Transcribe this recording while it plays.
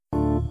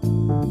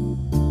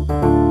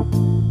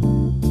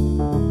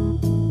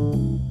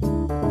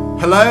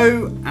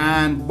Hello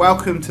and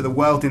welcome to the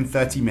World in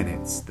 30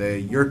 Minutes,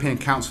 the European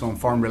Council on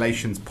Foreign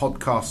Relations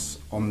podcasts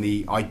on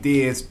the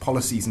ideas,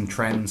 policies and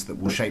trends that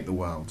will shape the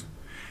world.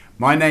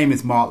 My name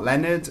is Mark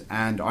Leonard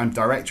and I'm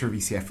Director of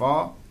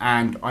ECFR,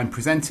 and I'm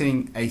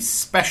presenting a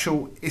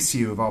special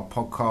issue of our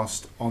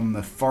podcast on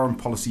the Foreign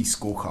Policy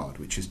Scorecard,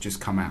 which has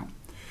just come out.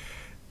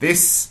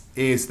 This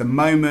is the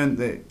moment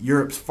that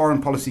Europe's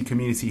foreign policy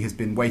community has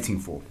been waiting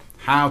for.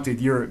 How did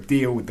Europe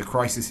deal with the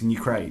crisis in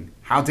Ukraine?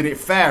 How did it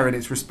fare in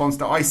its response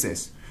to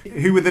ISIS?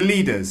 Who were the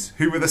leaders?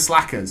 Who were the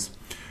slackers?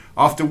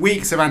 After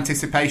weeks of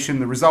anticipation,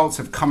 the results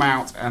have come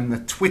out and the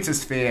Twitter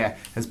sphere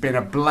has been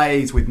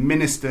ablaze with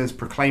ministers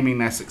proclaiming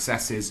their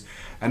successes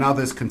and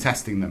others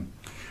contesting them.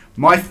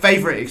 My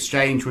favourite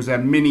exchange was a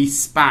mini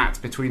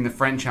spat between the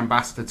French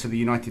ambassador to the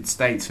United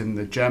States and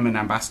the German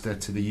ambassador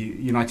to the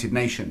United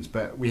Nations,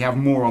 but we have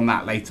more on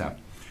that later.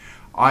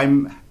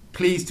 I'm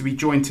pleased to be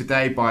joined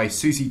today by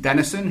Susie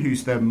Dennison,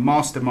 who's the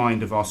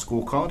mastermind of our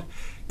scorecard,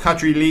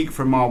 Kadri Leak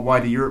from our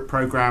Wider Europe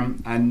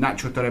programme, and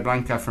Nacho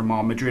Torreblanca from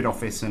our Madrid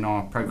office and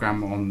our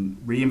programme on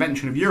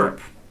reinvention of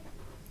Europe.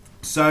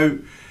 So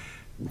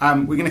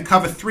we're going to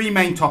cover three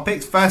main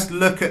topics. First,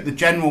 look at the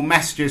general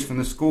messages from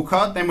the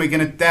scorecard. Then we're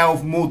going to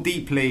delve more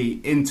deeply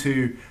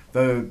into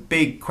the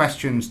big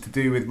questions to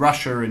do with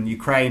Russia and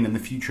Ukraine and the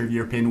future of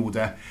European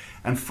order.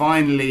 And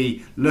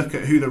finally, look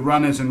at who the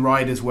runners and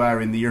riders were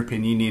in the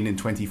European Union in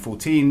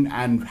 2014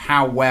 and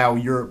how well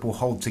Europe will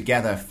hold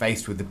together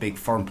faced with the big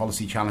foreign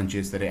policy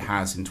challenges that it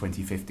has in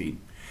 2015.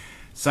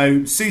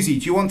 So, Susie,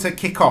 do you want to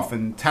kick off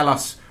and tell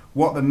us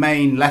what the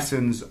main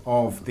lessons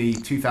of the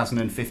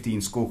 2015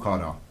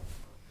 scorecard are?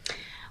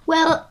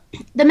 Well,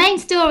 the main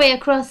story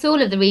across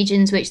all of the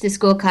regions which the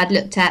scorecard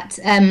looked at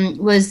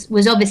was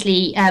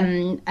obviously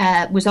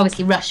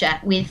Russia,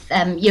 with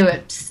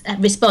Europe's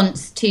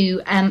response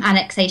to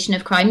annexation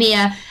of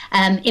Crimea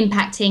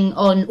impacting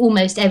on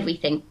almost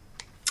everything.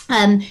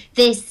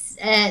 This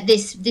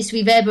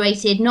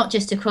reverberated not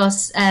just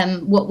across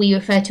what we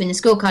refer to in the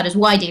scorecard as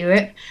wider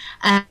Europe,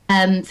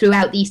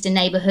 throughout the eastern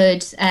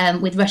neighbourhood,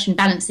 with Russian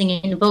balancing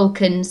in the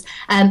Balkans,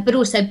 but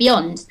also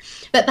beyond.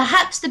 But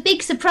perhaps the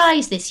big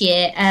surprise this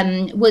year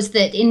was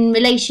that in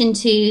relation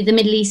to the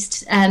Middle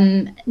East,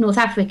 North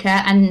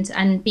Africa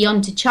and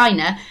beyond to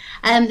China,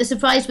 the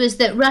surprise was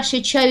that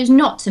Russia chose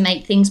not to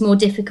make things more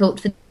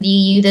difficult for the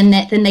EU than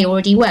they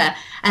already were.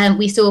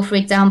 We saw, for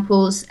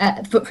example,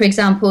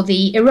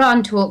 the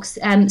Iran talks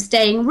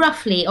staying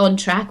roughly on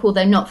track,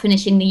 although not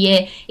finishing the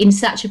year in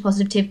such a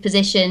positive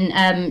position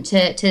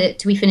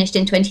to be finished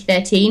in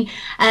 2013.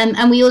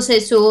 And we also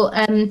saw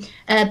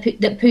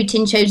that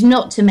Putin chose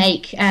not to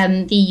make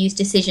the EU's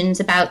decisions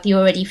about the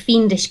already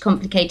fiendishly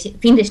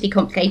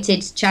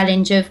complicated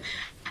challenge of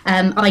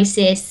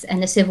ISIS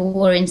and the civil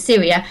war in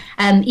Syria,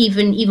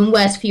 even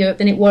worse for Europe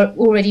than it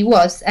already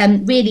was.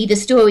 Really, the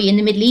story in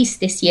the Middle East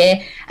this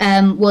year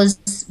was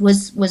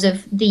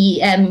of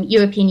the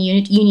European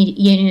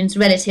Union's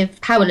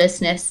relative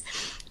powerlessness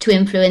to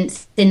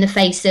influence in the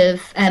face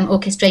of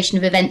orchestration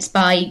of events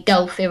by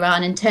Gulf,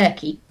 Iran and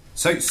Turkey.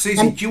 So,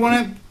 Susie, do you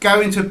want to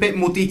go into a bit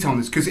more detail on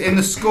this? Because in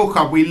the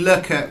scorecard,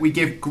 we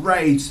give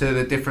grades to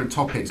the different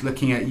topics,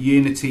 looking at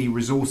unity,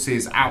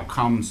 resources,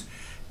 outcomes.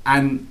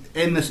 And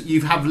in this,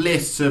 you have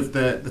lists of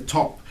the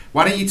top.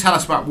 Why don't you tell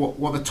us about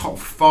what the top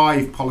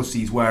 5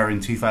 policies were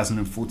in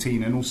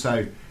 2014, and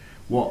also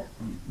what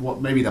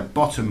maybe the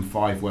bottom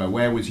 5 were?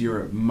 Where was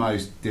Europe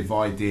most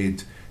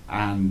divided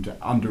and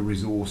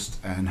under-resourced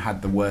and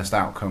had the worst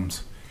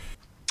outcomes?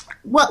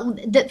 Well,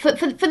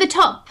 for the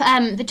top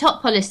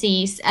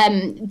policies,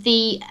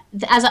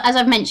 as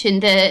I've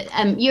mentioned,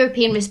 the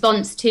European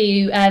response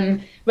to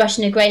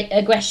Russian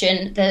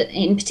aggression,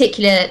 in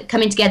particular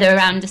coming together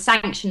around the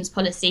sanctions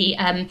policy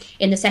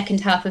in the second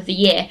half of the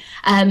year,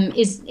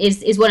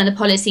 is one of the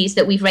policies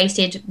that we've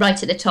rated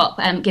right at the top,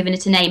 given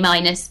it an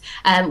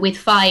A-, with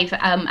 5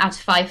 out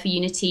of 5 for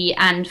unity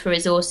and for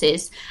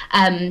resources,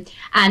 and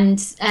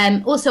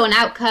also on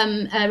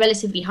outcome, a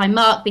relatively high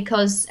mark,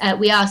 because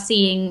we are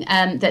seeing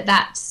that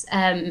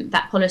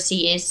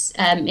policy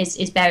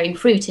is bearing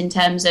fruit in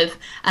terms of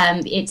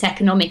its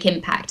economic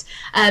impact.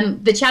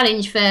 The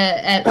challenge for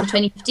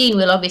 2015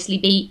 will obviously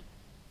be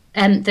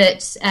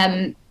that's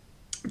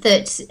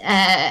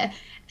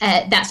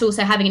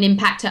also having an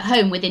impact at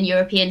home within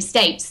European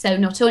states. So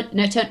not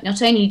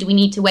only do we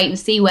need to wait and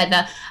see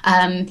whether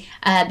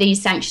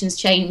these sanctions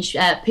change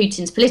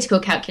Putin's political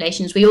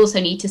calculations, we also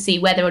need to see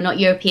whether or not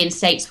European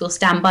states will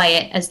stand by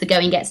it as the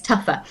going gets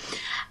tougher.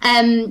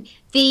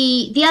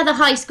 The other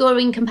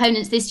high-scoring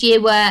components this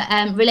year were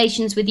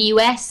relations with the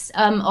US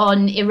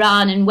on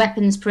Iran and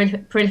weapons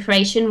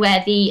proliferation,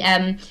 where the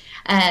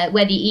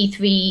where the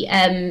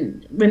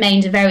E3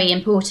 remained a very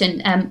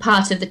important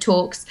part of the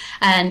talks,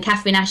 and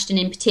Catherine Ashton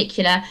in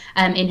particular,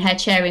 in her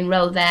chairing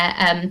role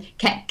there,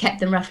 kept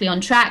them roughly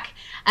on track.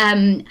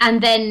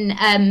 And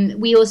then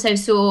we also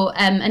saw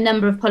a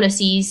number of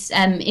policies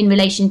in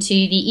relation to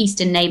the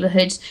eastern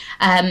neighbourhood,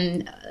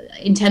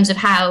 in terms of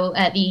how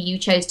the EU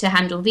chose to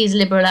handle visa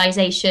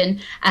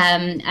liberalisation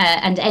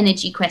and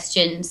energy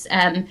questions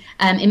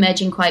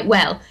emerging quite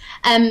well.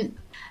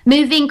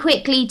 Moving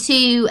quickly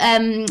to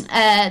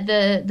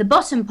the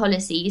bottom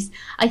policies,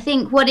 I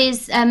think what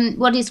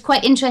is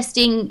quite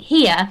interesting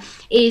here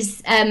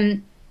is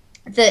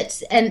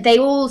that they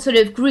all sort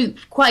of group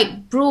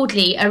quite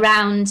broadly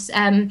around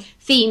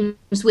themes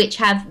which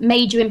have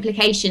major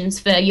implications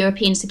for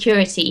European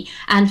security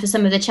and for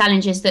some of the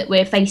challenges that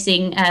we're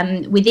facing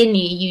within the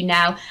EU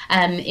now,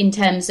 in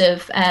terms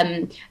of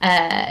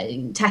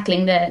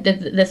tackling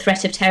the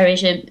threat of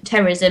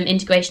terrorism,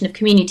 integration of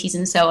communities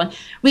and so on.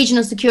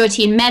 Regional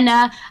security in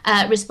MENA,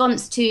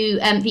 response to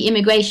the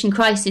immigration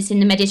crisis in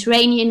the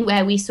Mediterranean,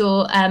 where we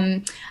saw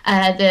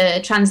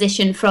the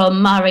transition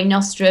from Mare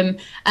Nostrum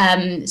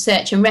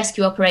search and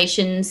rescue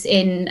operations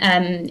in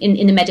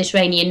the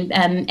Mediterranean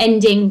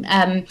ending,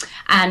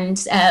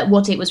 and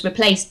what it was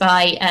replaced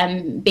by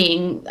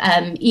being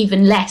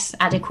even less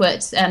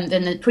adequate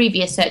than the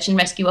previous search and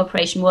rescue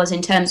operation was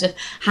in terms of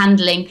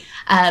handling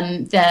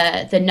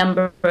the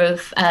number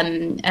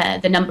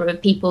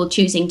of people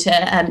choosing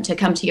to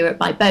come to Europe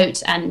by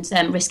boat and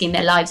risking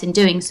their lives in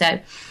doing so.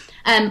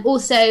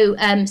 Also,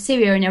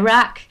 Syria and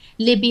Iraq,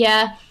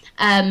 Libya.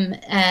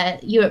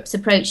 Europe's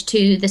approach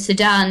to the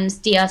Sudan's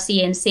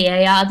DRC and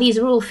CAR. These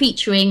are all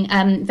featuring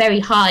very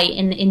high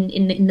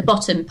in the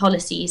bottom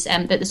policies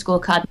that the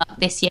scorecard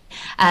marked this year,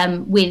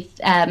 with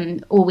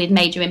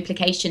major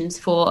implications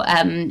for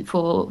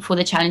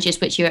the challenges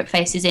which Europe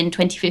faces in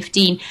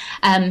 2015.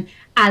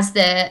 As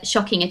the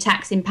shocking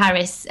attacks in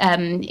Paris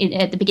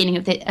at the beginning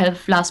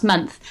of last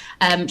month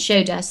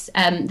showed us,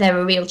 there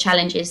are real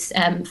challenges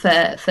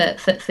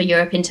for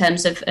Europe in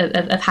terms of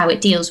how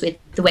it deals with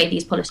the way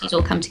these policies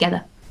all come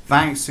together.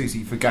 Thanks,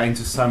 Susie, for going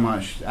into so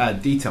much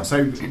detail.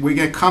 So we're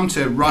going to come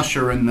to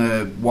Russia and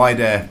the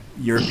wider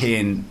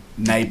European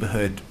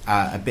neighbourhood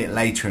a bit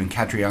later, and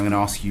Kadri, I'm going to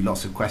ask you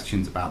lots of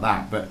questions about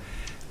that. But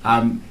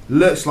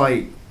looks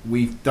like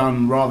we've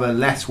done rather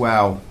less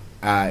well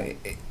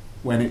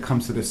when it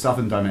comes to the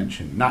southern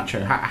dimension.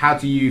 Nacho, how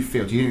do you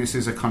feel? Do you think this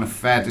is a kind of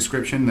fair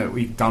description that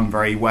we've done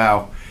very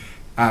well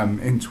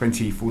in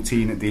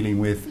 2014 at dealing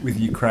with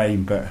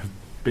Ukraine, but have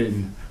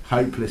been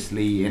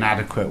hopelessly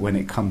inadequate when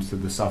it comes to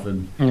the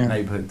southern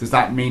neighbourhood? Does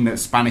that mean that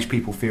Spanish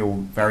people feel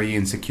very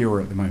insecure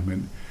at the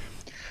moment?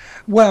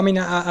 Well, I mean,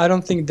 I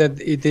don't think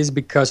that it is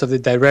because of the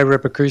direct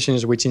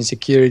repercussions which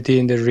insecurity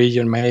in the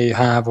region may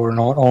have or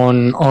not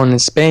on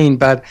Spain.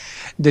 But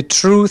the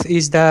truth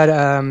is that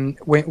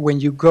when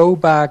you go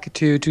back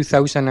to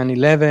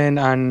 2011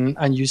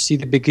 and you see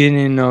the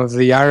beginning of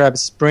the Arab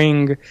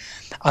Spring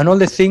and all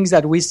the things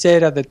that we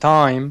said at the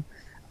time,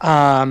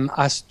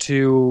 as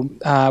to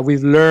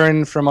we've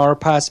learned from our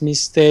past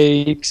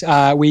mistakes,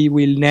 we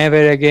will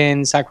never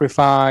again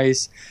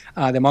sacrifice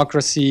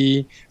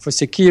democracy for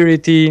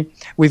security.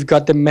 We've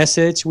got the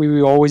message. We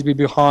will always be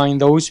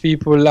behind those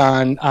people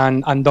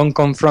and don't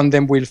confront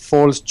them with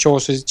false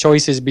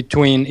choices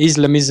between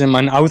Islamism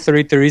and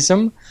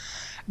authoritarianism.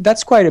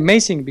 That's quite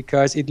amazing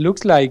because it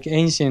looks like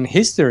ancient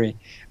history,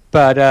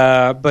 but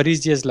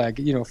it's just like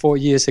 4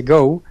 years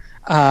ago.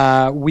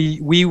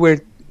 We were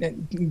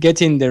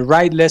getting the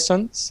right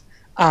lessons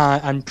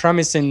and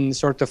promising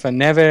sort of a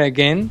never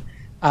again.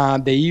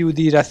 The EU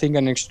did, I think,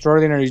 an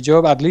extraordinary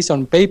job, at least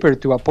on paper,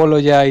 to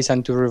apologize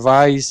and to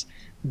revise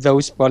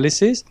those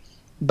policies.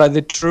 But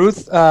the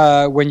truth,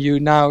 when you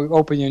now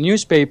open your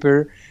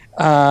newspaper,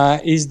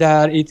 is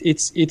that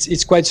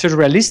it's quite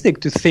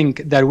surrealistic to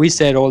think that we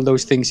said all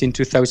those things in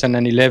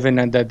 2011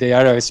 and that the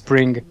Arab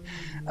Spring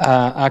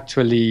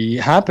actually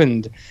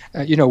happened.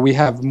 We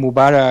have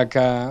Mubarak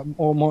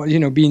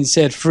being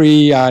set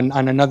free and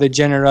another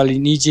general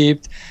in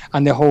Egypt,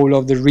 and the whole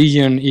of the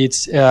region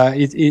it's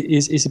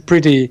a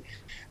pretty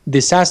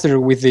disaster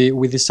with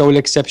the sole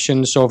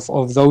exceptions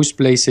of those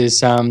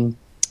places in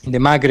the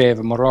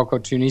Maghreb, Morocco,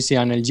 Tunisia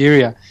and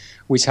Algeria,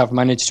 which have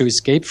managed to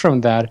escape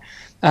from that.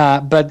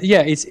 But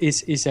yeah,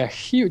 it's a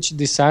huge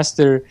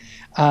disaster.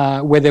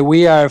 Whether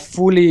we are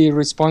fully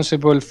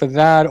responsible for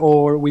that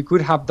or we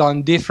could have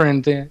done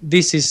different,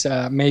 this is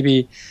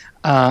maybe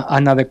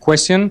another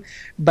question.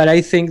 But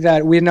I think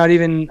that we're not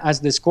even,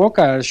 as the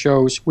scorecard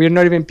shows, we're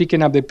not even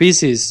picking up the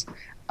pieces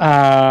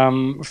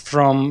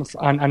from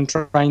and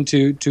trying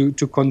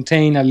to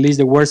contain at least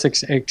the worst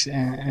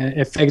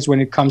effects when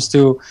it comes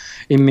to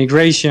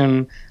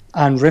immigration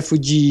and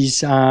refugees.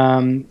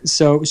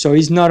 So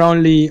it's not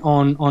only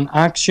on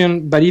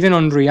action, but even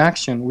on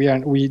reaction.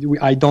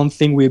 I don't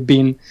think we've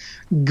been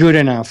good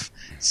enough.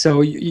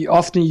 So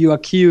often you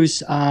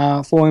accuse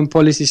foreign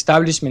policy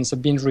establishments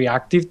of being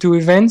reactive to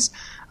events.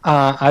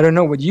 I don't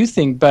know what you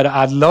think, but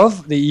I'd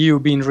love the EU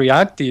being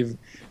reactive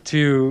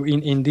to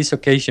in this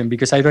occasion,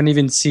 because I don't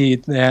even see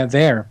it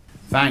there.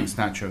 Thanks,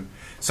 Nacho.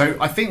 So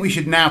I think we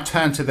should now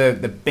turn to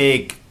the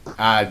big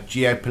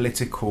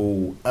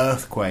geopolitical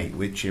earthquake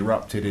which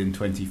erupted in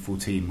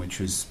 2014, which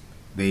was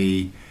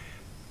the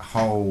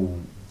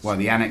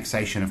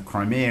annexation of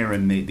Crimea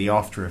and the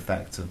after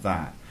effects of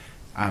that.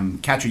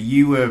 Katja,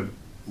 you were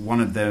one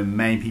of the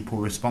main people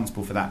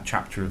responsible for that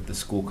chapter of the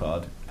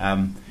scorecard,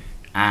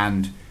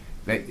 and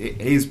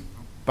it is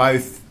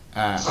both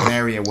an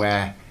area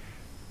where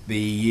the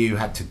EU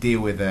had to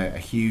deal with a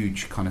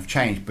huge kind of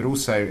change, but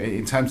also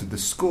in terms of the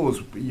scores,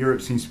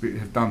 Europe seems to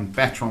have done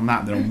better on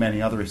that than on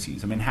many other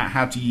issues. I mean,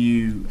 how do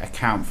you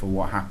account for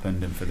what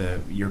happened and for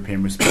the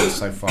European response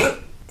so far?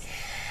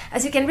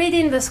 As you can read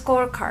in the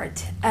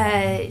scorecard,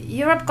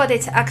 Europe got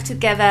its act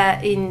together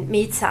in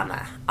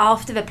midsummer,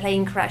 after the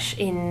plane crash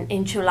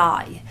in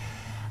July.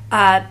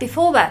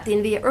 Before that,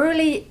 in the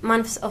early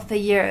months of the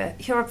year,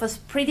 Europe was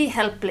pretty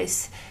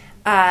helpless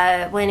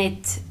when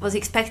it was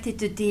expected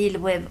to deal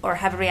with or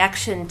have a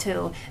reaction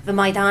to the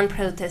Maidan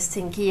protests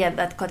in Kiev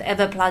that got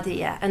ever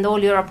bloodier. And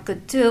all Europe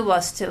could do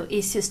was to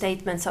issue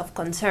statements of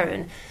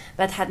concern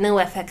that had no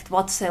effect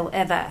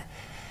whatsoever.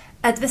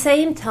 At the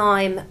same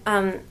time,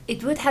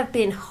 it would have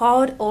been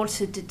hard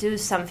also to do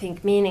something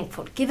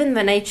meaningful, given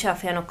the nature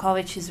of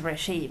Yanukovych's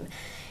regime.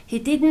 He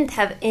didn't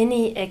have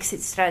any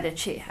exit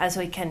strategy, as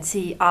we can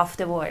see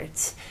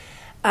afterwards.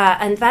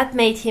 And that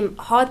made him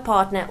a hard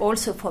partner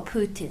also for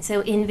Putin. So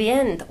in the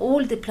end,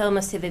 all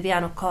diplomacy with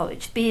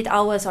Yanukovych, be it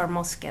ours or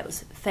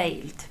Moscow's,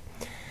 failed.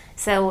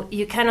 So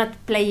you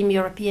cannot blame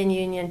European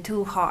Union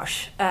too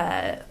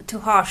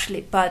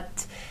harshly,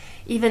 but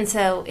even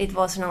so, it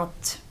was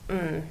not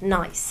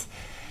nice.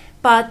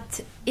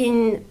 But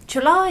in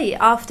July,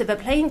 after the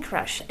plane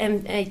crash,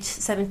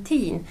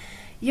 MH17,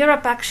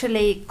 Europe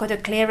actually got a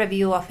clearer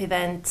view of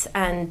events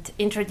and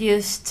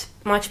introduced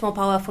much more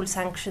powerful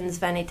sanctions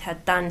than it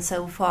had done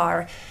so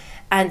far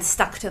and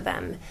stuck to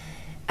them.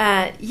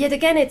 Yet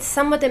again, it's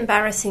somewhat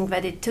embarrassing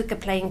that it took a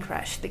plane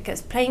crash,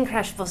 because plane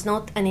crash was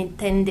not an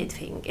intended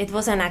thing. It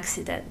was an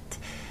accident.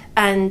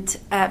 And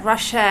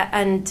Russia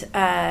and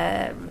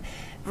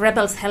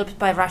rebels helped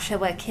by Russia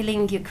were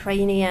killing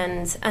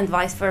Ukrainians and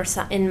vice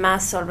versa en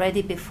masse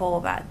already before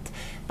that.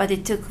 But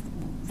it took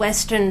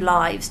Western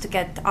lives to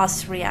get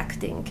us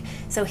reacting.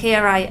 So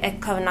here I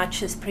echo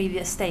Nacho's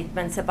previous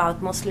statements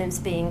about Muslims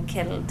being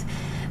killed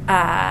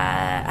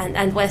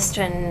and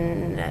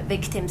Western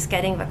victims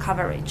getting the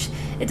coverage.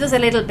 It was a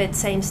little bit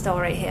same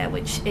story here,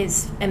 which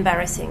is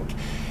embarrassing.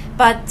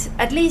 But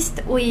at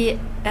least we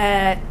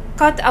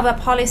got our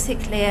policy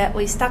clear,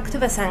 we stuck to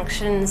the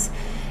sanctions,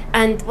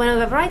 and when we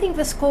were writing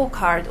the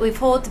scorecard, we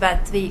thought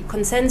that the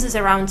consensus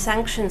around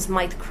sanctions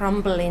might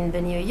crumble in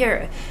the new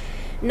year.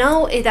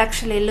 Now it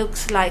actually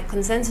looks like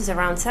consensus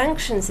around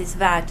sanctions is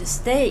there to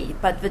stay,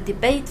 but the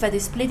debate that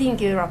is splitting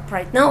Europe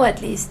right now,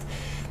 at least,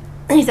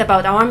 is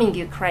about arming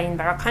Ukraine.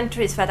 There are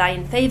countries that are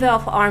in favor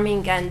of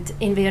arming, and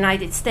in the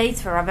United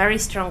States there are very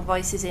strong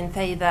voices in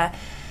favor.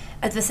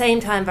 At the same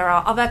time, there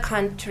are other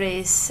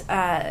countries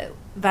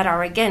that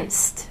are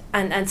against,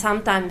 and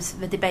sometimes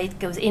the debate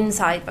goes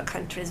inside the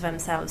countries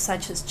themselves,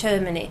 such as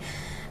Germany.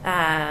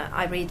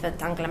 I read that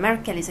Angela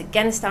Merkel is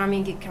against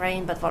arming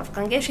Ukraine, but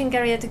Wolfgang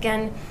Ischinger yet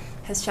again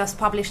has just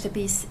published a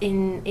piece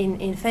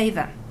in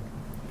favor.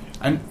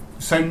 And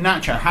so,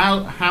 Nacho,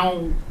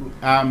 how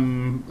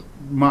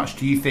much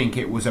do you think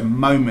it was a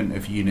moment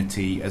of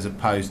unity as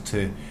opposed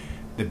to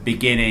the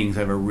beginnings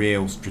of a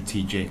real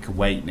strategic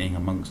awakening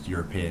amongst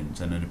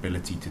Europeans and an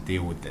ability to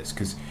deal with this?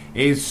 Because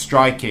it is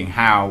striking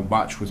how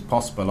much was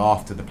possible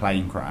after the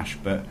plane crash,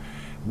 but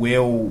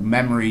will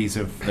memories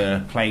of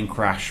the plane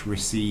crash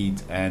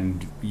recede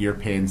and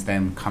Europeans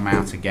then come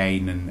out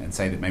again and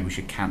say that maybe we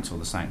should cancel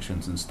the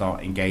sanctions and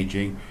start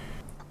engaging?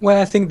 Well,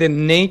 I think the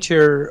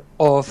nature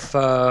of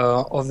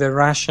the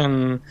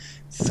Russian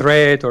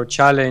threat or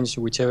challenge,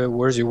 whichever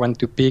words you want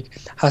to pick,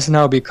 has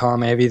now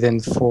become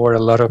evident for a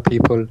lot of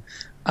people.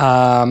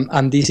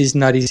 And this is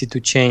not easy to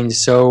change.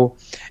 So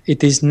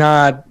it is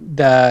not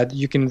that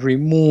you can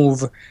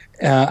remove,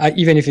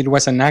 even if it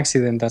was an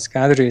accident, as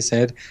Kadri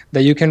said,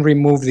 that you can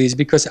remove this,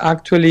 because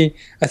actually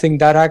I think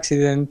that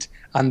accident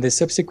and the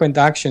subsequent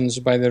actions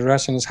by the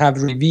Russians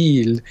have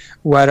revealed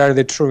what are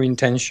the true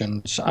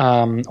intentions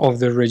of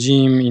the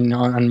regime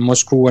in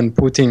Moscow and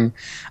Putin.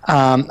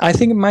 I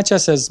think much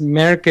as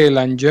Merkel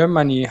and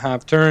Germany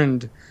have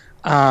turned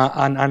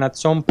and at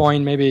some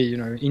point maybe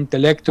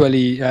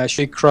intellectually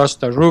she crossed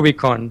the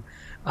Rubicon,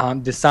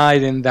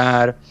 deciding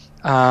that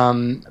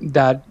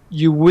that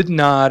you would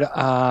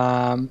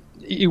not.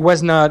 It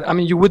was not. I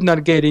mean, you would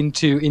not get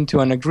into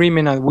an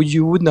agreement, and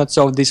you would not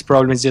solve these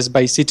problems just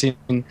by sitting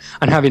and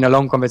having a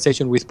long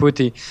conversation with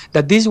Putin.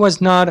 That this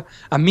was not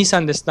a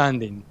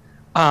misunderstanding,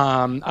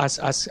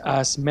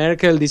 as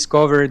Merkel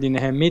discovered in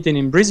her meeting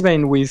in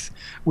Brisbane with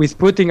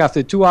Putin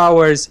after 2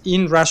 hours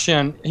in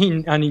Russian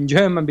and in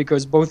German,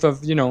 because both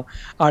of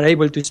are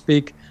able to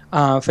speak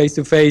face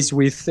to face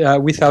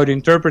without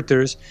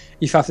interpreters,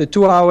 if after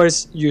 2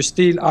 hours you're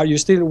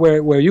still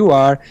where you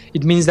are,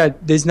 it means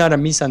that there's not a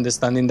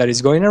misunderstanding that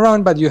is going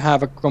around, but you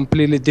have a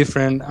completely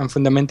different and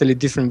fundamentally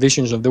different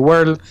visions of the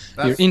world,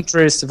 your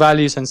interests,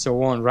 values, and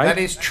so on, right? That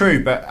is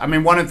true, but I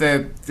mean, one of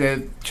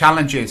the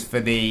challenges for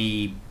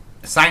the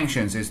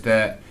sanctions is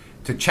that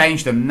to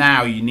change them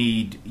now you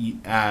need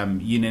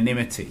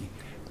unanimity,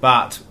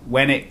 but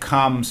when it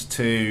comes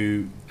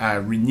to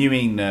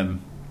renewing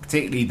them,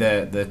 particularly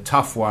the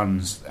tough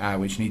ones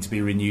which need to be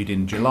renewed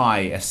in July,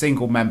 a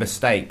single member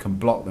state can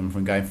block them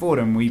from going forward.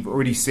 And we've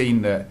already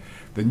seen that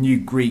the new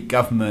Greek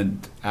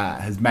government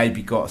has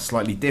maybe got a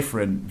slightly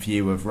different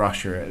view of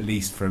Russia, at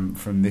least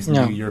from this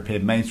new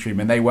European mainstream,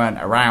 and they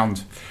weren't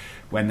around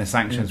when the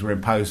sanctions were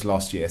imposed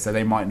last year, so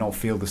they might not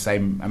feel the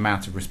same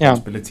amount of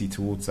responsibility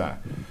towards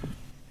that.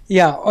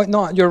 Yeah,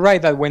 no, you're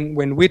right that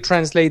when we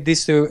translate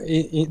this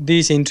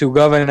into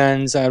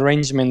governance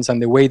arrangements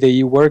and the way the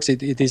EU works,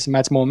 it is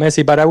much more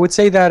messy. But I would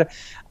say that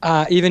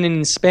even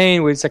in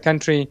Spain, which is a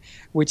country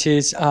which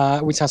has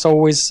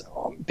always,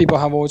 people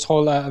have always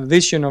held a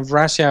vision of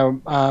Russia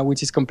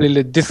which is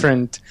completely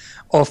different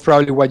of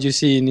probably what you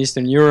see in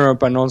Eastern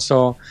Europe and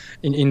also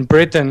in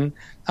Britain.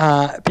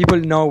 People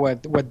know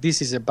what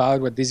this is about,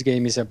 what this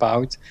game is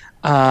about,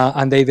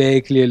 and they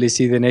very clearly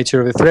see the nature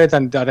of the threat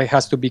and that it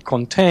has to be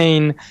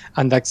contained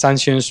and that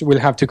sanctions will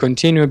have to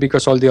continue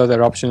because all the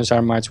other options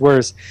are much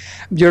worse.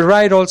 You're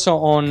right also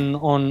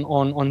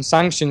on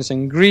sanctions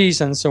in Greece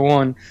and so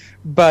on,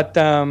 but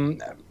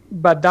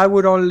that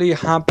would only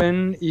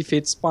happen if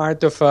it's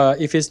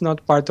if it's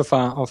not part of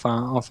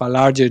a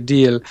larger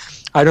deal.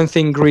 I don't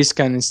think Greece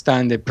can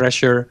stand the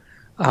pressure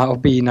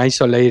of being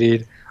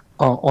isolated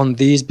on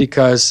these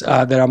because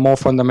there are more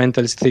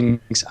fundamental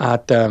things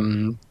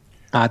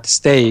at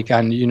stake,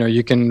 and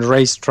you can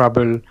raise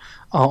trouble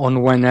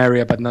on one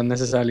area but not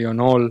necessarily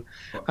on all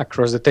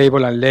across the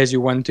table unless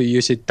you want to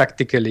use it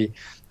tactically.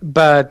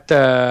 But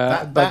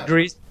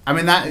Greece, I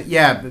mean,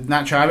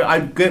 naturally.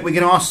 We're going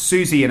to ask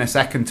Susie in a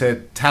second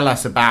to tell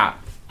us about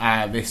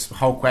this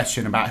whole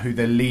question about who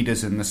the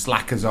leaders and the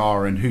slackers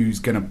are and who's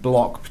going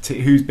to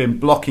who's been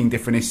blocking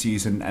different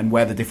issues and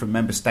where the different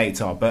member states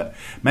are. But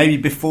maybe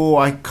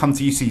before I come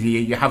to you, Susie,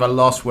 you have a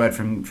last word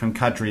from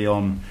Kadri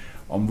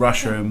on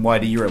Russia and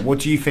wider Europe. What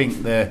do you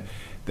think the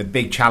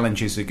big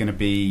challenges are going to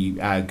be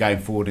going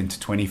forward into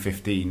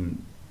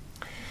 2015?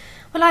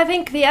 Well, I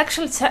think the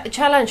actual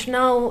challenge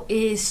now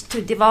is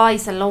to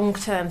devise a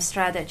long-term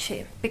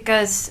strategy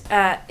because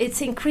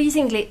it's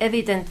increasingly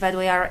evident that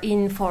we are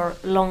in for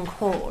long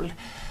haul.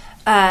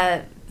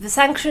 The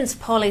sanctions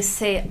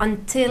policy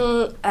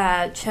until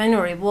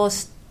January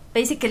was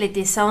basically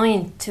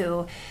designed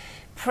to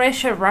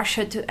pressure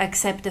Russia to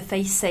accept a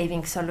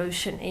face-saving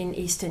solution in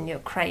eastern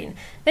Ukraine,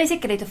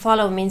 basically to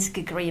follow Minsk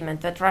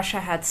agreement that Russia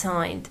had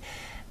signed.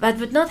 That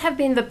would not have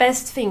been the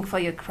best thing for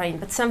Ukraine,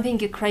 but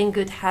something Ukraine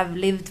could have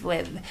lived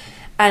with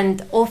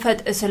and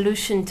offered a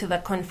solution to the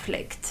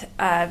conflict,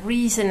 a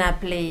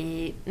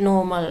reasonably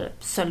normal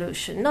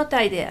solution. Not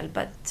ideal,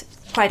 but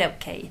quite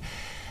okay.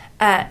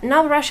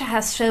 Now Russia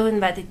has shown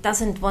that it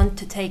doesn't want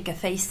to take a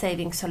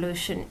face-saving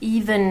solution,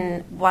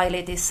 even while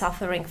it is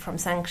suffering from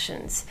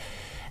sanctions.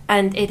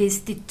 And it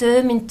is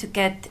determined to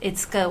get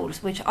its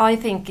goals, which I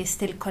think is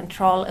still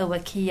control over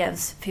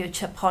Kiev's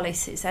future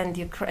policies.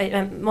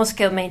 And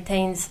Moscow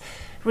maintains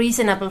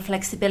reasonable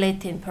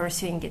flexibility in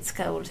pursuing its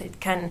goals. It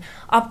can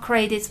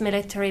upgrade its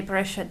military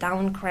pressure,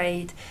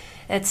 downgrade,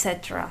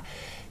 etc.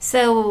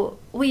 So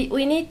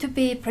we need to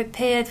be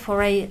prepared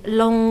for a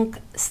long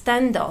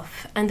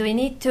standoff, and we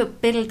need to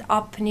build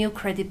up new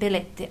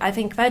credibility. I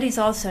think that is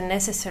also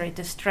necessary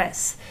to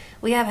stress.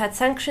 We have had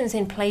sanctions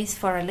in place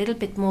for a little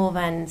bit more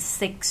than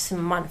 6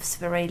 months,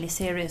 the really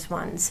serious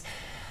ones.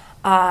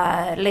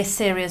 Less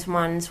serious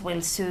ones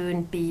will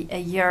soon be a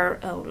year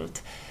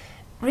old.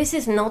 This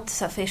is not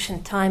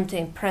sufficient time to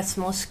impress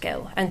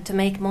Moscow and to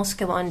make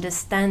Moscow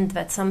understand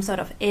that some sort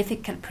of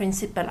ethical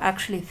principle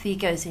actually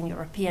figures in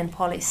European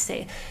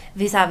policy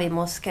vis-à-vis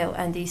Moscow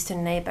and the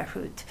Eastern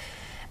neighborhood.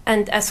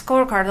 And as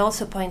Scorecard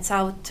also points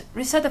out,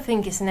 this sort of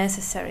thing is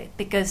necessary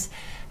because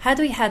had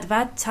we had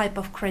that type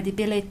of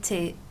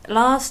credibility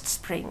last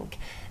spring,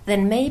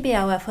 then maybe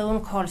our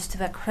phone calls to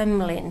the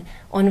Kremlin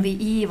on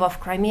the eve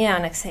of Crimea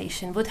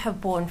annexation would have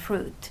borne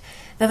fruit.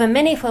 There were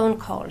many phone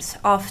calls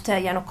after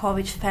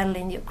Yanukovych fell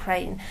in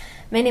Ukraine,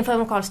 many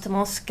phone calls to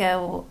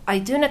Moscow. I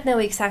do not know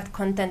exact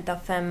content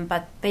of them,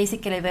 but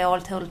basically they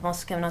all told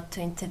Moscow not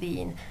to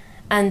intervene,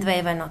 and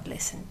they were not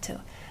listened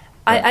to.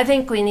 I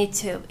think we need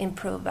to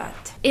improve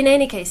that. In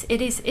any case,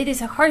 it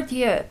is a hard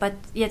year, but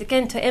yet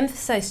again, to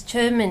emphasize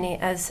Germany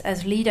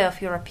as leader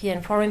of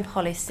European foreign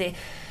policy,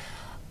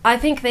 I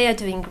think they are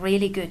doing a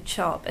really good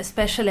job,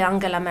 especially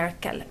Angela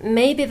Merkel.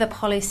 Maybe the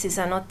policies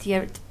are not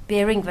yet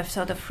bearing the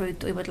sort of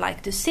fruit we would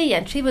like to see,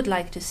 and she would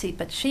like to see,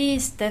 but she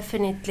is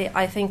definitely,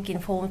 I think,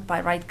 informed by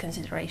right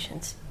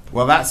considerations.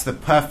 Well, that's the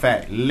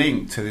perfect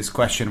link to this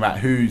question about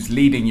who's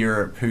leading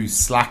Europe, who's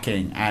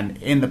slacking. And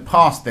in the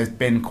past, there's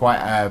been quite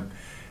a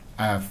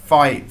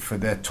fight for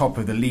the top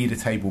of the leader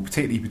table,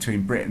 particularly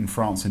between Britain,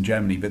 France and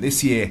Germany. But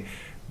this year,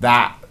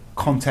 that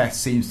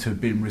contest seems to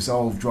have been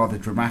resolved rather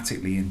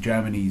dramatically, and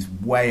Germany's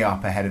way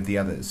up ahead of the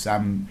others.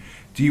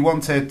 Do you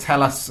want to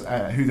tell us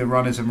who the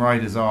runners and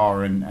riders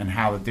are and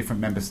how the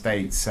different member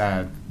states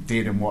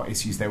did and what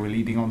issues they were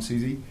leading on,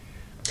 Susie?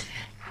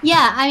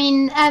 Yeah, I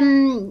mean,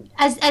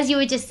 as you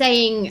were just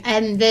saying,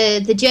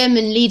 the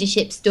German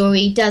leadership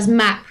story does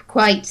map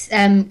quite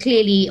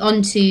clearly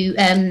onto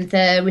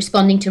the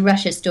responding to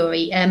Russia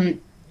story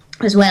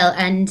as well,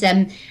 and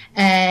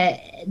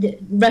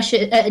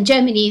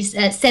Germany's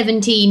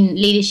 17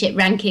 leadership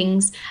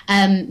rankings,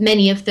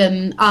 many of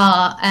them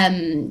are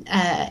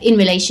in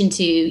relation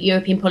to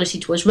European policy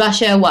towards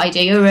Russia,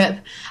 wider Europe,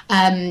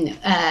 and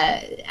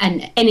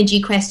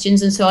energy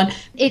questions and so on.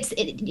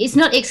 It's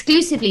not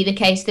exclusively the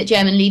case that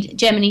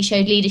Germany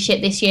showed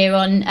leadership this year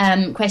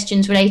on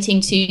questions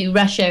relating to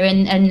Russia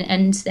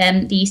and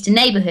the Eastern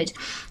neighbourhood.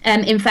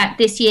 In fact,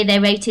 this year they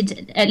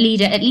rated a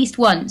leader at least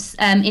once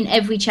in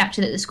every chapter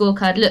that the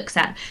scorecard looks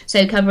at,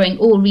 so covering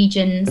all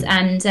regions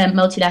and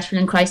multilateral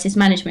and crisis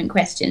management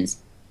questions.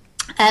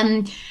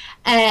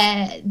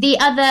 The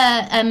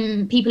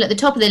other people at the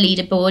top of the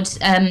leaderboard,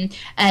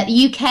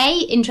 the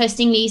UK,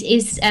 interestingly,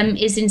 is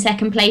in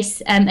second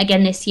place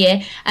again this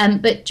year,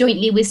 but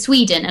jointly with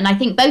Sweden. And I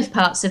think both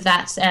parts of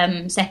that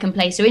second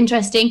place are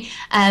interesting.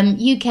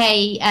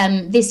 UK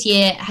this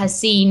year has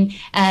seen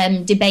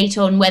debate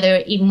on whether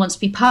it even wants to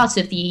be part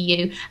of the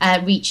EU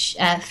reach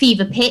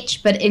fever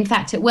pitch, but in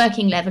fact at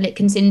working level it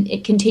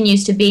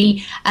continues to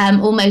be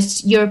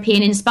almost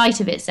European in spite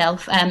of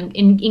itself,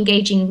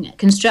 engaging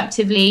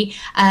constructively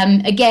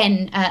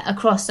again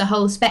across a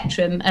whole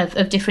spectrum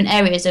of different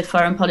areas of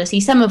foreign policy,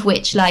 some of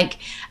which like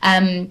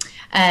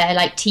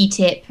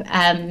TTIP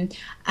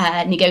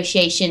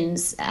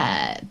negotiations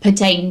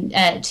pertain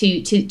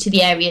to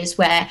the areas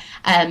where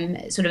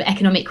sort of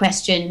economic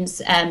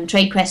questions,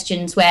 trade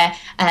questions, where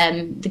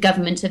the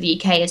government of the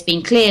UK has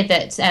been clear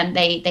that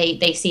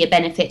they see a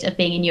benefit of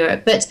being in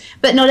Europe.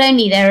 But not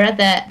only, there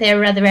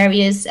are other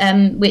areas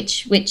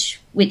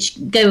which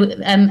go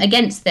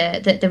against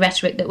the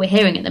rhetoric that we're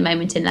hearing at the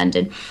moment in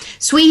London.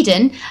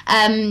 Sweden,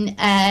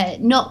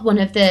 not one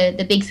of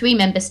the big three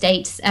member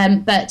states,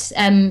 but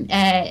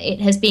it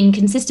has been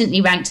consistently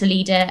ranked a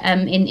leader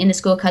in the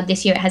scorecard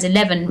this year. It has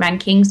 11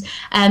 rankings,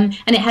 and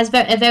it has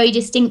a very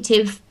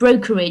distinctive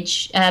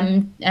brokerage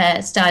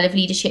style of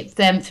leadership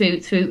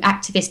through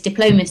activist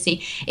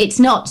diplomacy. It's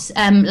not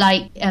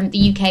like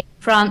the UK,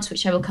 France,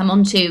 which I will come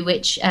on to,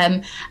 which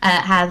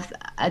have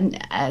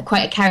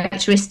quite a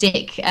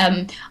characteristic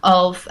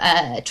of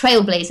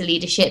trailblazer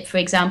leadership, for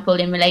example,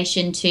 in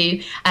relation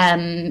to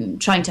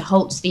trying to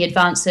halt the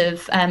advance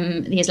of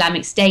the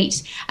Islamic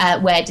State,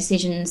 where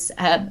decisions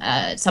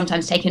are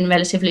sometimes taken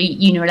relatively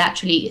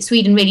unilaterally.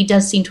 Sweden really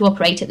does seem to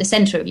operate at the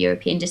centre of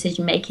European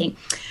decision-making.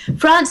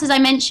 France, as I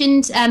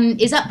mentioned,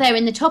 is up there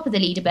in the top of the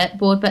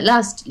leaderboard, but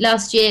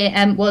last year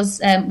was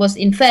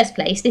in first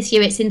place. This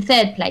year it's in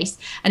third place,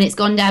 and it's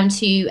gone down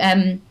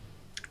to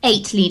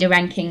 8 leader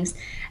rankings.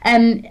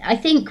 I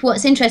think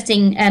what's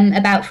interesting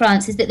about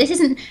France is that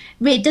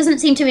it doesn't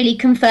seem to really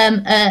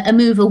confirm a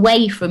move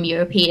away from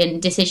European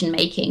decision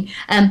making,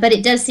 but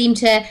it does seem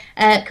to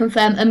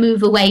confirm a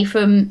move away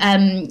from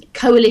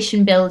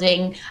coalition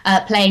building,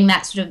 playing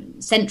that sort of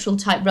central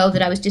type role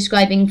that I was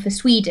describing for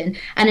Sweden,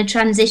 and a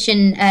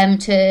transition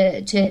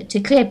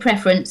to clear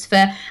preference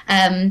for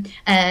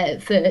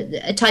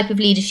a type of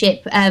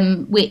leadership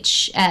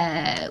which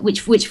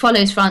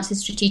follows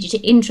France's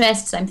strategic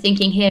interests. I'm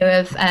thinking here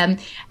of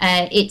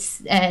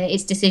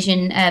its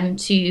decision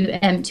to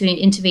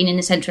intervene in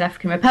the Central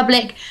African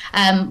Republic,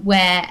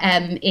 where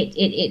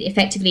it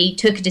effectively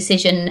took a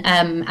decision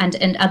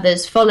and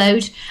others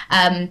followed.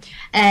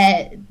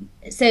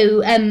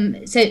 So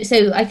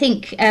I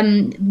think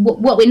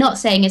what we're not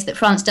saying is that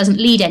France doesn't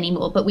lead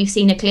anymore, but we've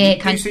seen a clear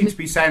kind of... You seem to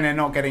be saying they're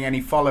not getting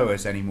any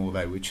followers anymore,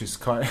 though, which is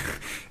quite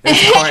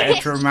a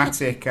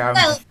dramatic...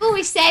 Well, we've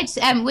always said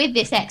with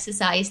this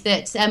exercise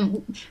that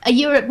a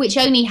Europe which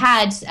only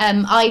had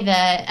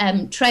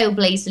either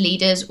trailblazer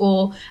leaders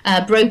or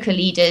broker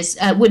leaders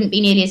wouldn't be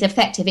nearly as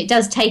effective. It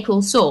does take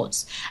all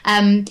sorts.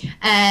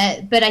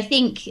 But I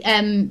think,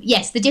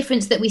 yes, the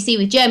difference that we see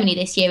with Germany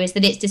this year is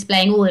that it's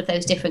displaying all of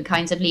those different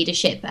kinds of leadership,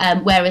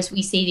 whereas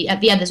we see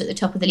the others at the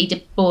top of the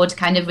leaderboard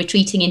kind of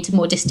retreating into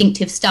more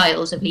distinctive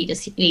styles of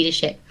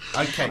leadership.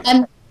 Okay.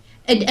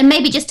 And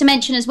maybe just to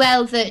mention as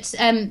well that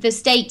the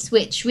states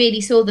which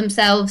really saw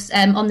themselves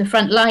on the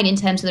front line in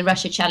terms of the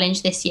Russia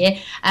challenge this year,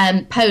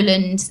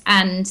 Poland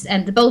and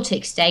the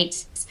Baltic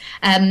states,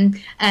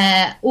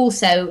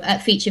 also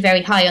feature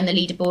very high on the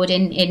leaderboard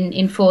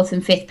in fourth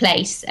and fifth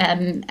place,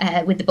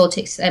 with the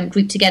Baltics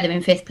grouped together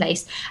in fifth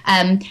place.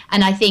 And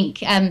I think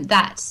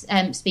that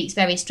speaks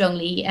very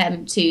strongly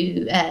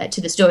to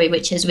the story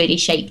which has really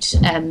shaped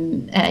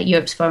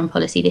Europe's foreign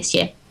policy this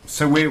year.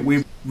 So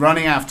we're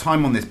running out of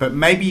time on this, but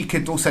maybe you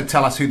could also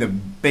tell us who the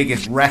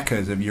biggest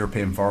wreckers of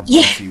European foreign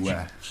policy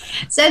were.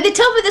 So the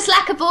top of the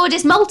slacker board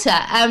is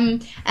Malta.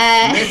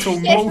 Little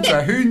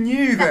Malta. Who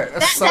knew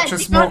that such a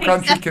small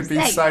country could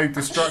be so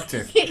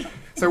destructive?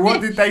 So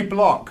what did they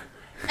block?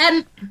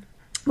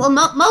 Well,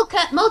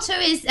 Malta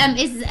is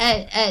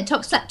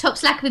top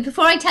slacker. But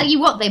before I tell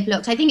you what they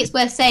blocked, I think it's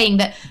worth saying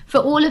that for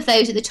all of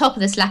those at the top of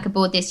the slacker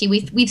board this year,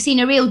 we've seen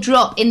a real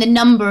drop in the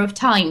number of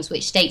times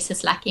which states are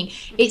slacking.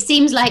 It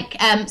seems like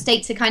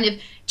states are kind of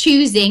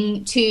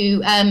choosing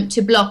to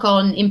block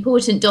on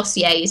important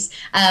dossiers,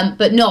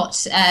 but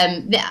not.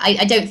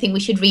 I don't think we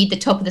should read the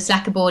top of the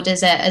slacker board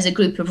as a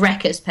group of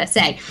wreckers per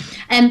se.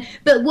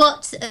 But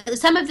what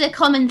some of the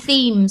common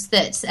themes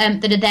that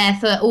are there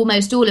for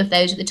almost all of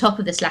those at the top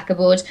of the slacker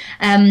board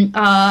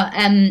are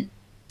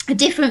a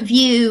different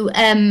view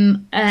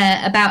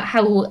about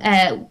how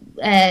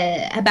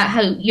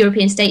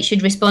European states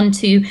should respond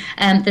to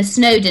the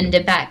Snowden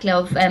debacle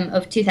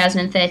of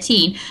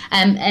 2013,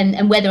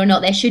 and whether or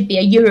not there should be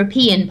a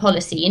European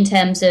policy in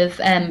terms of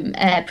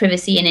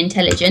privacy and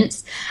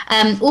intelligence.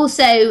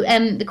 Also,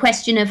 the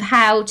question of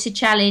how to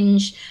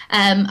challenge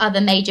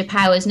other major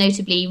powers,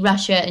 notably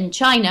Russia and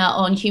China,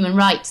 on human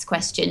rights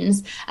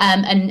questions,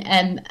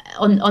 and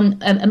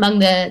among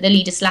the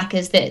leader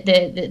slackers,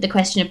 the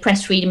question of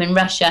press freedom in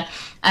Russia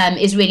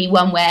is really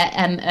one where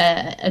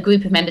a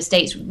group of member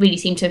states really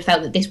seem to have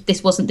felt that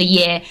this wasn't the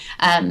year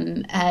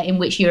in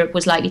which Europe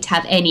was likely to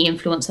have any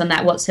influence on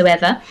that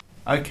whatsoever.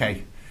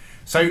 Okay,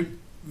 so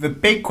the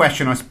big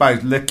question, I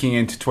suppose, looking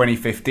into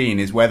 2015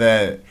 is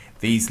whether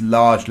these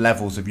large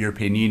levels of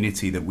European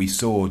unity that we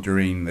saw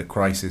during the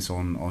crisis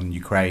on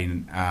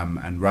Ukraine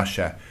and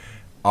Russia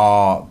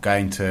are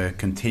going to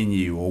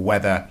continue, or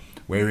whether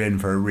we're in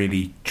for a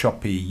really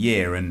choppy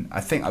year. And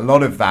I think a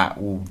lot of that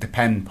will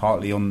depend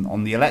partly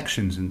on the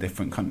elections in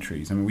different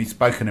countries. I mean, we've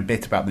spoken a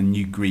bit about the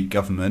new Greek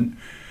government,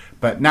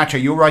 but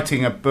Nacho, you're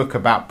writing a book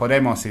about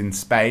Podemos in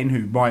Spain,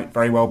 who might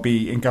very well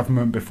be in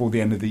government before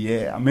the end of the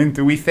year. I mean,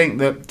 do we think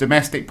that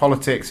domestic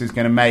politics is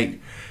going to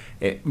make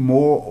it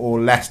more or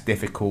less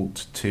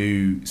difficult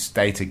to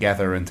stay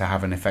together and to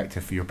have an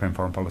effective European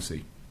foreign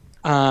policy?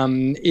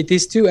 It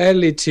is too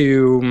early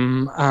to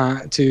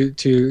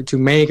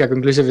make a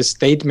conclusive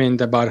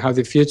statement about how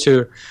the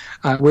future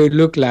will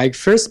look like.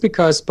 First,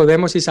 because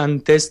Podemos is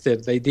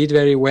untested. They did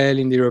very well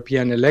in the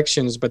European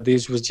elections, but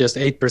this was just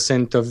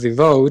 8% of the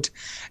vote.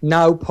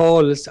 Now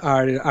polls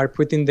are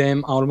putting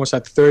them almost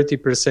at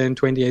 30%,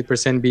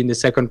 28% being the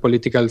second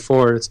political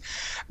force.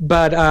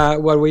 But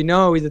what we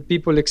know is that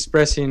people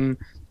expressing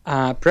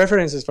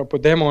preferences for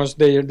Podemos,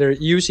 they're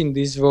using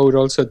this vote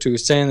also to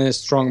send a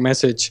strong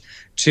message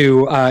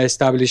to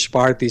established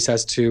parties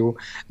as to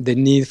the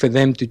need for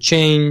them to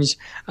change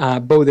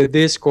both the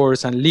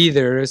discourse and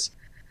leaders.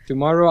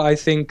 Tomorrow, I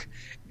think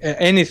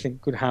anything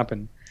could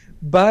happen.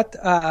 But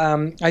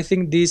I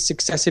think these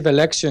successive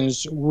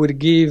elections would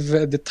give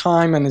the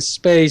time and the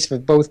space for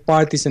both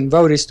parties and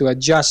voters to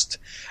adjust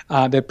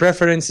their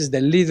preferences, the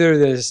leader,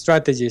 the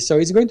strategy. So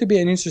it's going to be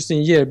an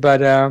interesting year.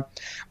 But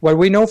what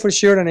we know for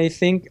sure, and I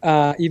think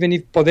even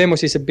if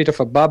Podemos is a bit of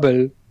a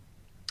bubble,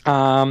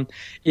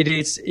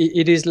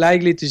 it is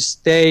likely to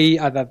stay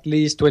at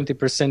least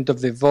 20%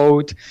 of the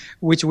vote,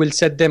 which will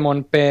set them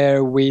on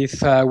par with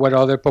what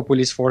other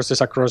populist forces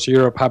across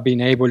Europe have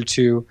been able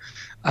to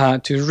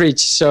reach.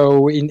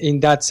 So in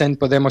that sense,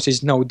 Podemos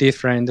is no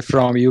different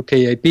from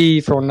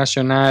UKIP, Front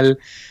National,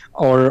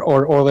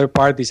 or other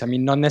parties. I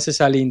mean, not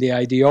necessarily in the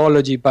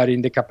ideology, but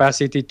in the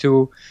capacity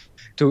to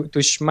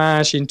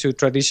smash into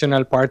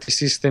traditional party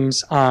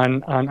systems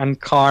and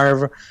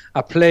carve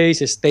a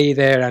place, stay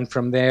there, and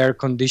from there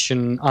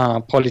condition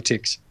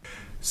politics.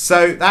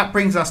 So that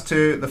brings us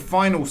to the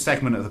final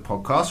segment of the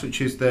podcast, which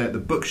is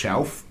the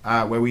bookshelf,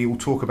 where we will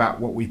talk about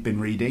what we've been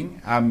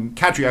reading.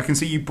 Kadri, I can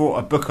see you brought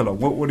a book along.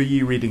 What are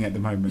you reading at the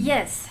moment?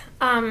 Yes.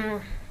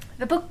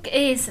 The book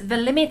is The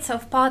Limits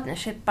of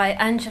Partnership by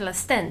Angela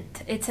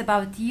Stent. It's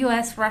about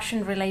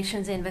US-Russian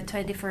relations in the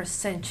 21st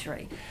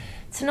century.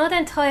 It's not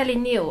entirely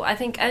new. I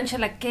think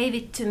Angela gave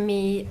it to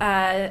me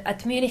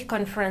at Munich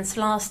conference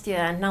last year,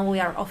 and now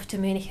we are off to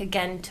Munich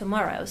again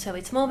tomorrow. So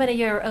it's more than a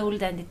year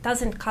old, and it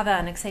doesn't cover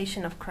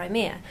annexation of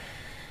Crimea.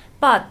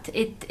 But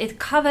it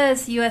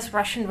covers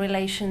US-Russian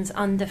relations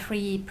under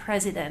three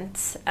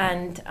presidents,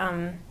 and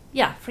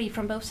free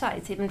from both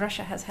sides. Even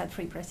Russia has had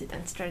three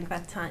presidents during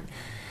that time.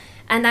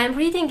 And I'm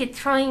reading it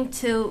trying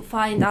to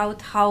find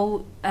out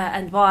how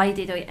and why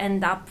did we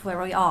end up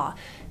where we are.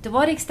 To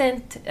what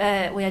extent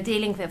we are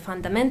dealing with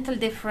fundamental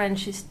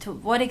differences, to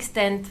what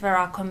extent there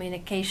are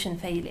communication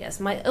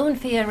failures. My own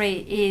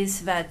theory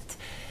is that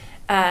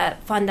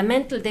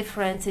fundamental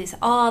differences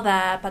are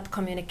there, but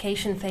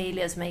communication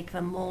failures make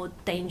them more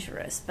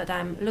dangerous. But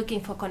I'm looking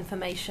for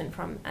confirmation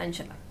from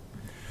Angela.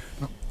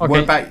 Okay.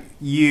 What about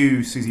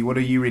you, Susie? What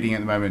are you reading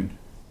at the moment?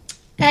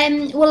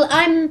 Well,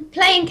 I'm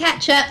playing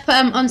catch up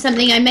on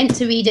something I meant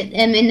to read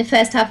in the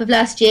first half of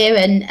last year,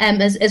 and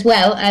as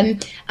well.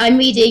 I'm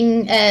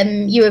reading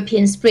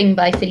European Spring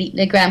by Philippe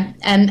Legrand,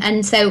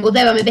 and so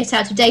although I'm a bit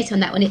out of date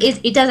on that one,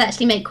 it does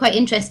actually make quite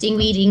interesting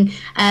reading,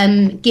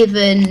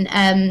 given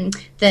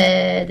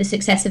the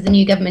success of the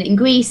new government in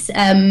Greece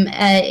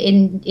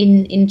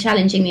in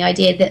challenging the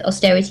idea that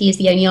austerity is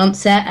the only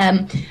answer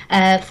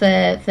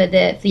for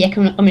the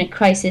economic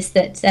crisis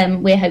that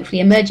we're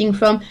hopefully emerging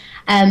from.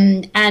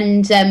 And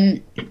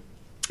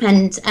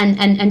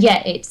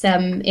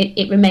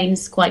it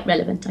remains quite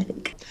relevant, I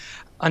think.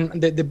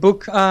 And the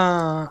book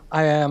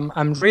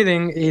I'm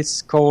reading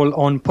is called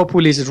On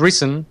Populist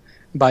Reason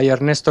by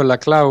Ernesto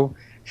Laclau.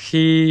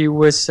 He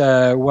was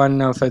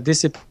one of the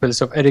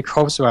disciples of Eric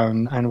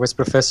Hobsbawm and was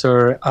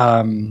professor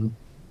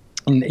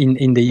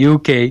in the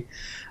UK.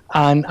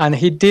 And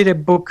he did a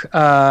book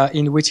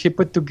in which he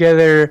put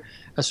together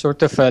a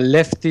sort of a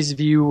leftist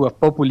view of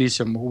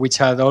populism, which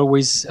had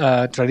always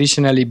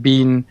traditionally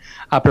been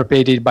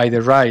appropriated by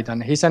the right.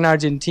 And he's an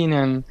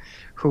Argentinian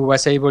who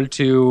was able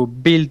to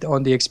build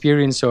on the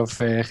experience of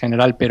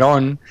General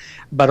Perón,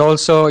 but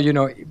also,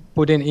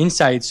 put in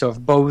insights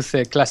of both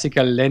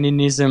classical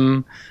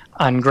Leninism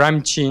and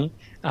Gramsci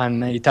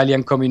and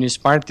Italian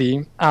Communist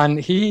Party. And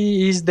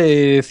he is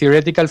the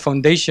theoretical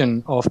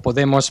foundation of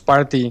Podemos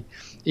party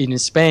in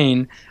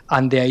Spain,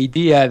 and the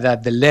idea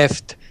that the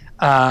left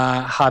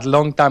had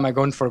long time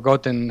ago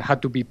forgotten how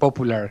to be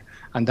popular,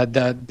 and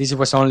that this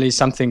was only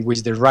something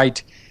which the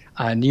right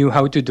knew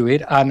how to do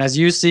it. And as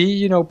you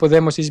see,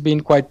 Podemos has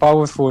been quite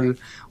powerful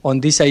on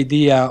this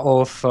idea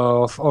of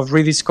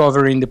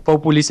rediscovering the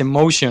populist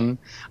emotion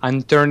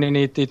and turning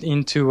it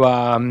into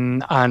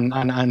an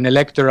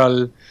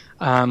electoral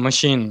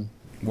machine.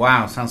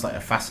 Wow, sounds like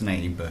a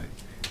fascinating book.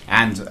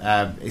 And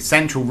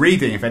essential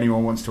reading if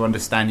anyone wants to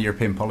understand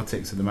European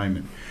politics at the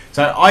moment.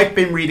 So I've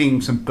been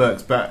reading some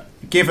books, but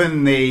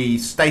given the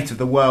state of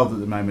the world at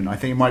the moment, I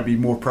think it might be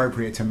more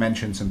appropriate to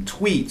mention some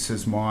tweets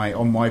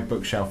on my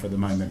bookshelf at the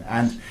moment.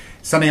 And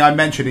something I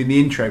mentioned in the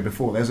intro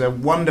before, there's a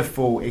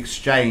wonderful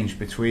exchange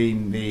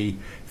between the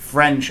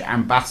French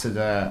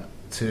ambassador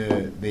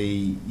to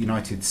the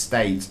United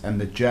States and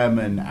the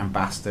German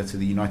ambassador to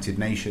the United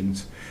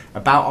Nations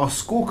about our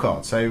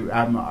scorecard. So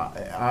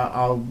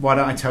why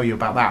don't I tell you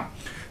about that?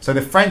 So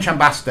the French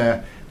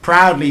ambassador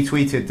proudly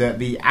tweeted that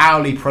the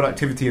hourly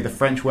productivity of the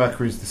French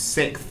worker is the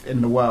 6th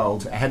in the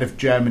world, ahead of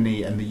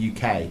Germany and the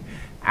UK.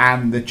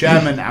 And the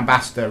German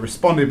ambassador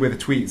responded with a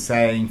tweet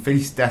saying,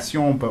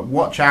 "Félicitations, but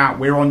watch out,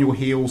 we're on your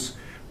heels.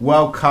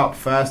 World Cup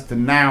first,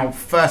 and now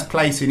first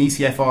place in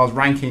ECFR's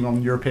ranking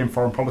on European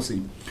foreign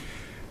policy."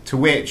 To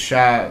which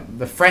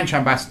the French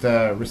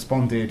ambassador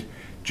responded,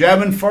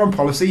 "German foreign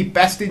policy,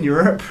 best in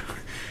Europe.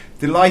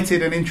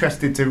 Delighted and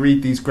interested to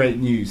read these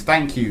great news.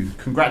 Thank you.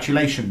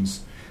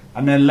 Congratulations."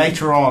 And then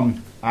later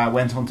on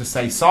went on to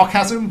say,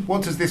 "Sarcasm?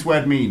 What does this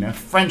word mean? A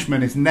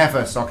Frenchman is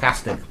never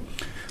sarcastic."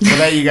 So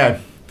there you go.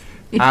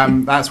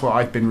 That's what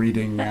I've been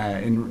reading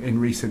in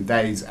recent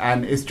days.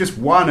 And it's just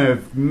one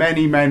of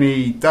many,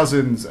 many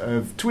dozens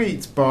of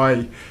tweets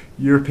by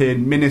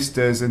European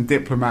ministers and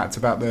diplomats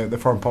about the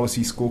foreign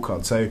policy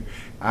scorecard. So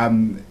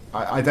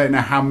I don't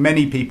know how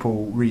many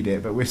people read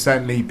it, but we're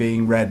certainly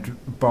being read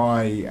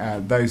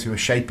by those who are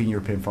shaping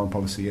European foreign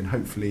policy, and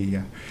hopefully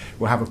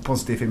will have a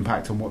positive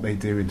impact on what they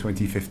do in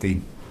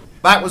 2015.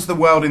 That was The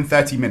World in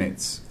 30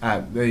 Minutes,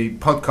 the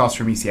podcast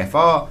from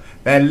ECFR.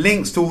 There are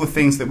links to all the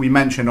things that we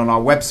mentioned on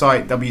our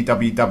website,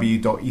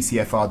 www.ecfr.eu,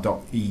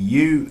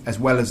 as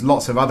well as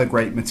lots of other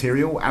great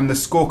material, and the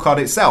scorecard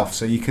itself,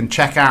 so you can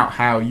check out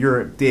how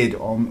Europe did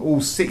on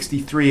all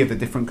 63 of the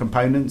different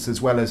components, as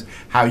well as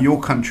how your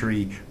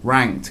country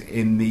ranked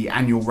in the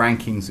annual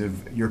rankings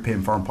of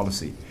European foreign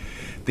policy.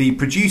 The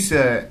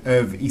producer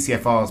of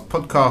ECFR's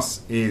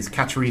podcast is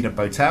Katerina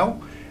Botel,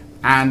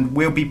 and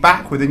we'll be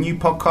back with a new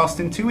podcast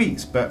in 2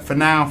 weeks. But for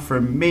now,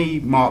 from me,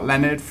 Mark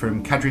Leonard,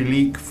 from Kadri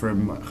Leek,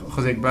 from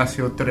Jose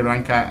Ignacio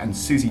Torreblanca and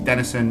Susie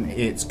Dennison,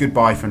 it's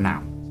goodbye for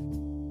now.